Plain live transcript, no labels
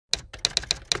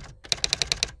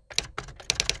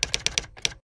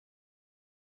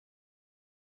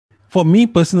For me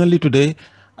personally today,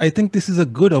 I think this is a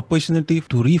good opportunity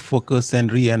to refocus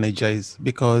and re-energize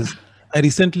because I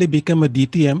recently became a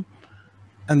DTM,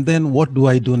 and then what do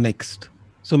I do next?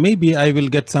 So maybe I will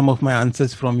get some of my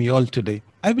answers from you all today.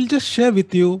 I will just share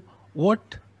with you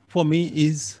what for me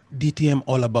is DTM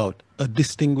all about, a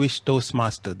distinguished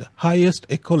Toastmaster, the highest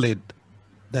accolade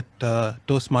that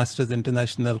Toastmasters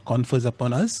International confers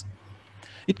upon us.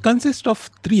 It consists of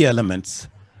three elements,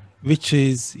 which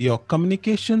is your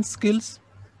communication skills,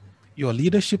 your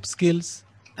leadership skills,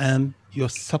 and your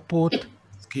support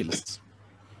skills.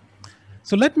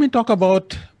 So let me talk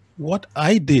about what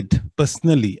I did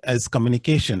personally as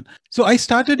communication. So I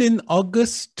started in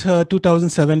August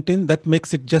 2017. That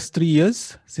makes it just 3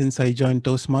 years since I joined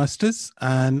Toastmasters.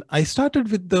 And I started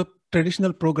with the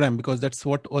traditional program because that's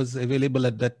what was available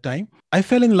at that time. I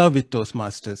fell in love with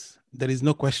Toastmasters. There is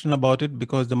no question about it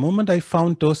because the moment I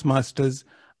found Toastmasters,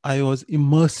 I was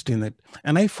immersed in it.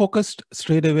 And I focused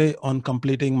straight away on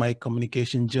completing my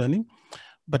communication journey.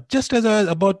 But just as I was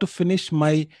about to finish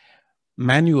my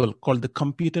manual called the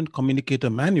Competent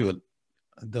Communicator Manual,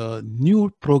 the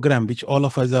new program which all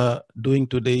of us are doing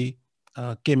today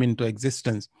came into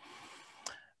existence.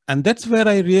 And that's where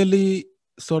I really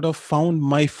sort of found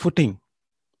my footing,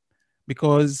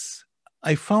 because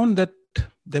I found that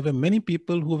there were many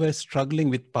people who were struggling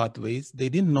with pathways. They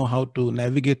didn't know how to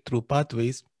navigate through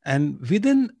pathways. And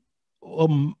within a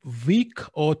week,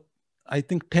 or I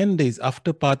think 10 days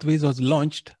after Pathways was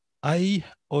launched, I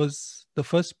was the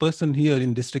first person here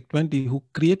in District 20 who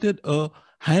created a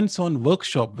hands-on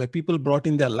workshop where people brought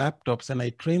in their laptops and I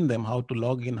trained them how to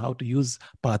log in, how to use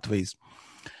Pathways.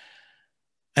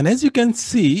 And as you can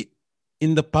see,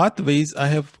 in the Pathways, I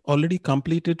have already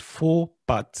completed 4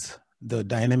 paths: the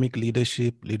dynamic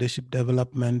leadership, leadership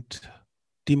development,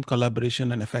 team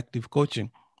collaboration, and effective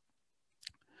coaching.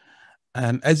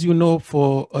 And as you know,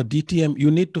 for a DTM,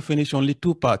 you need to finish only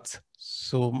 2 parts.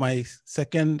 So my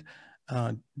second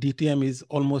DTM is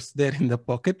almost there in the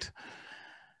pocket.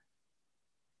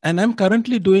 And I'm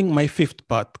currently doing my 5th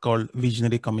path called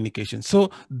Visionary Communication.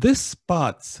 So this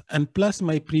paths and plus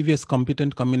my previous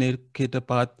Competent Communicator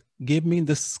path gave me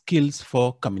the skills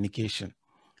for communication,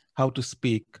 how to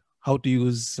speak, how to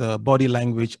use body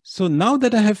language. So now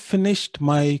that I have finished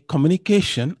my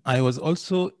communication, I was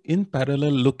also in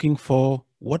parallel looking for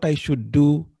what I should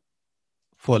do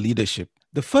for leadership.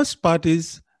 The first part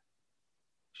is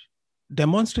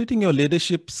demonstrating your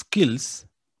leadership skills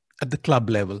at the club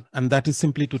level. And that is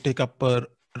simply to take up a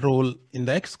role in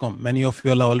the XCOM. Many of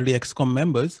you are already XCOM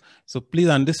members. So please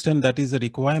understand that is a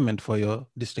requirement for your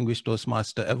Distinguished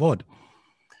Toastmaster Award.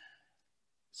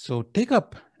 So take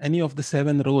up any of the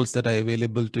 7 roles that are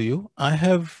available to you. I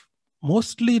have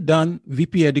mostly done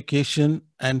VP Education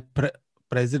and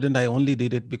President. I only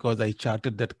did it because I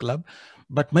chartered that club.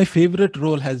 But my favorite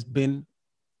role has been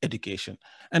education.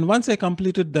 And once I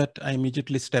completed that, I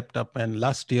immediately stepped up. And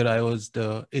last year I was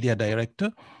the area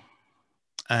director.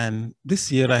 And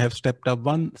this year I have stepped up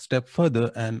one step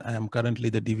further and I am currently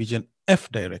the Division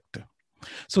F director.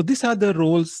 So these are the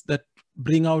roles that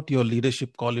bring out your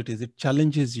leadership qualities. It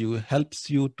challenges you, helps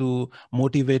you to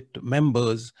motivate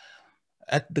members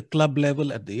at the club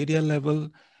level, at the area level.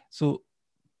 So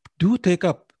do take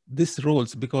up these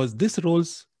roles, because these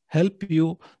roles help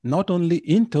you not only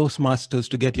in Toastmasters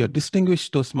to get your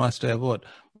Distinguished Toastmaster Award,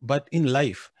 but in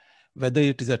life, whether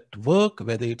it is at work,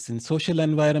 whether it's in social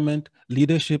environment.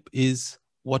 Leadership is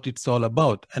what it's all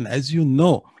about. And as you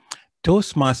know,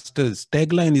 Toastmasters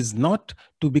tagline is not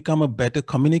to become a better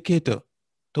communicator.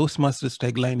 Toastmasters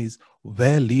tagline is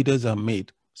where leaders are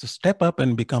made. So step up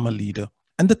and become a leader.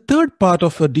 And the third part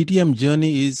of a DTM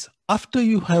journey is after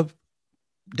you have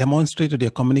demonstrated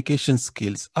your communication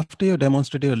skills, after you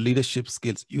demonstrated your leadership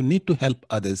skills, you need to help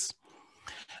others.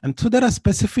 And so there are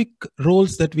specific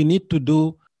roles that we need to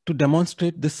do to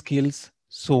demonstrate the skills.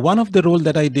 So one of the roles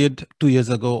that I did 2 years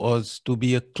ago was to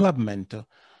be a club mentor.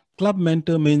 Club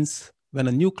mentor means when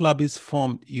a new club is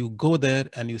formed, you go there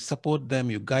and you support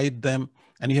them, you guide them,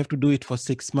 and you have to do it for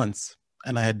 6 months.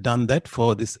 And I had done that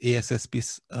for this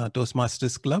ASSP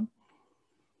Toastmasters Club.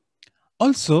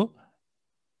 Also,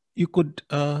 you could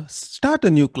start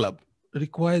a new club. It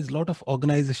requires a lot of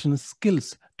organizational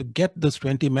skills to get those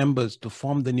 20 members to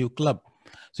form the new club.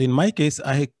 So in my case,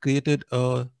 I had created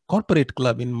a corporate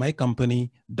club in my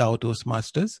company, Dow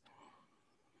Toastmasters.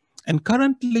 And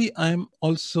currently, I'm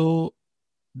also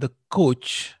the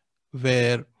coach,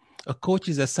 where a coach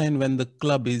is assigned when the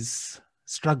club is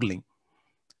struggling.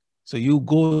 So you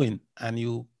go in and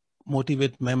you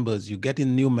motivate members, you get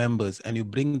in new members, and you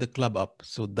bring the club up.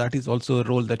 So that is also a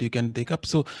role that you can take up.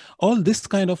 So all this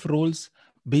kind of roles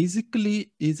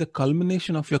basically is a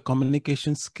culmination of your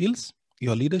communication skills,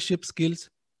 your leadership skills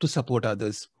to support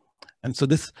others. And so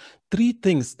this three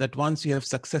things that once you have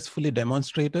successfully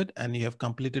demonstrated and you have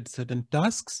completed certain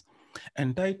tasks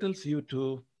entitles you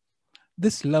to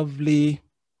this lovely,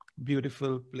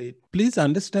 beautiful plate. Please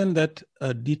understand that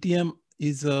DTM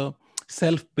is a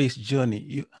self-paced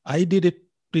journey. I did it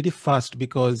pretty fast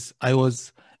because I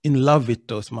was in love with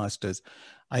Toastmasters.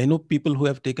 I know people who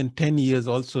have taken 10 years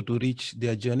also to reach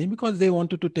their journey because they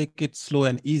wanted to take it slow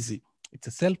and easy. It's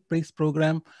a self-paced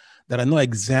program. There are no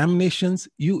examinations.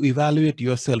 You evaluate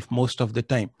yourself most of the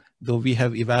time, though we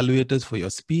have evaluators for your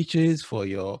speeches, for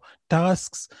your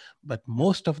tasks, but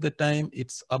most of the time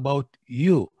it's about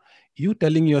you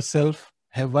telling yourself,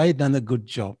 have I done a good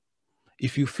job?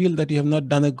 If you feel that you have not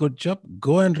done a good job,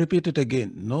 go and repeat it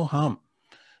again, no harm.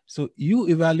 So you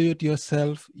evaluate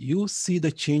yourself, you see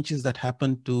the changes that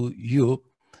happen to you,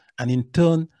 and in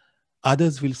turn,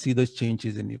 others will see those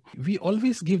changes in you. We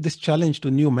always give this challenge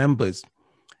to new members.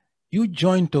 You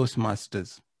join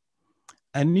Toastmasters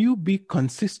and you be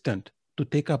consistent to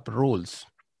take up roles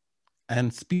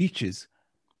and speeches.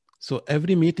 So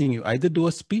every meeting, you either do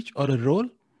a speech or a role.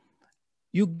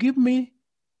 You give me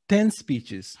 10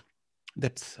 speeches,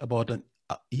 that's about a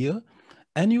year,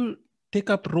 and you take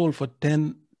up role for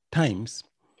 10 times,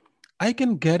 I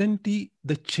can guarantee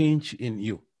the change in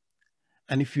you.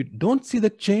 And if you don't see the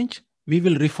change, we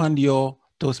will refund your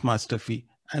Toastmaster fee.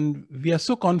 And we are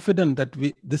so confident that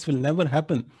this will never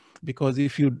happen, because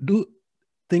if you do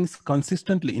things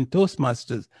consistently in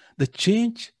Toastmasters, the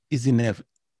change is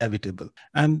inevitable.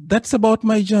 And that's about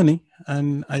my journey.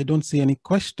 And I don't see any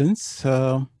questions.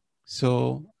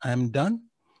 So I'm done.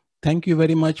 Thank you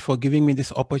very much for giving me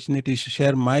this opportunity to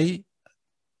share my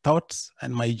thoughts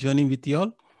and my journey with you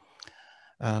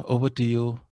all. Over to you,